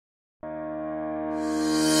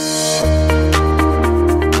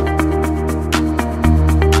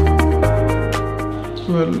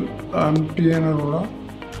I'm T.N. Arora,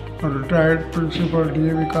 a retired principal at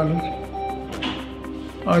DAV College.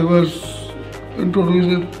 I was introduced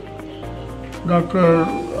with Dr.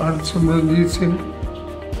 Harsimranjit Singh,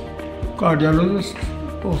 cardiologist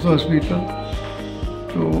of the hospital.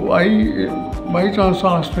 So I, by chance,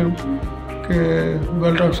 asked him,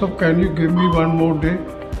 well, Dr. Sahab, can you give me one more day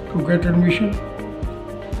to get admission?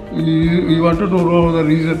 He wanted to know the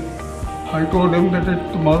reason. I told him that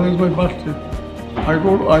tomorrow is my birthday. I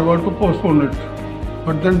want to postpone it.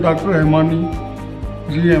 But then Dr. Hemani,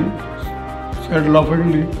 GM, said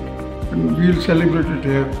laughingly, and we'll celebrate it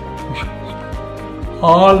here.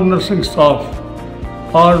 All nursing staff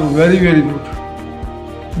are very, very good.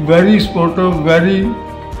 Very supportive, very,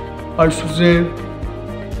 I should say,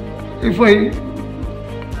 if I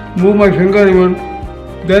move my finger even,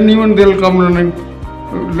 then even they'll come running.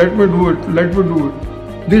 Let me do it, let me do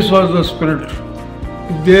it. This was the spirit.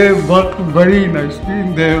 They worked very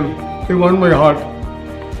nicely. They won my heart.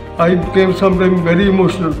 I became sometimes very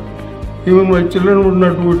emotional. Even my children would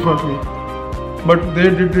not do it for me. But they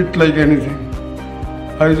did it like anything.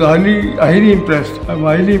 I was highly impressed. I'm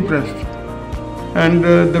highly impressed. And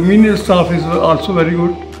the menial staff is also very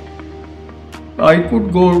good. I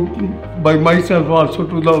could go by myself also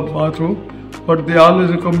to the bathroom, but they always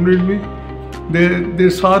accompanied me. They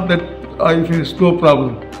saw that I faced no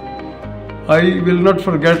problem. I will not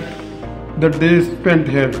forget the days spent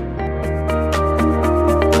here.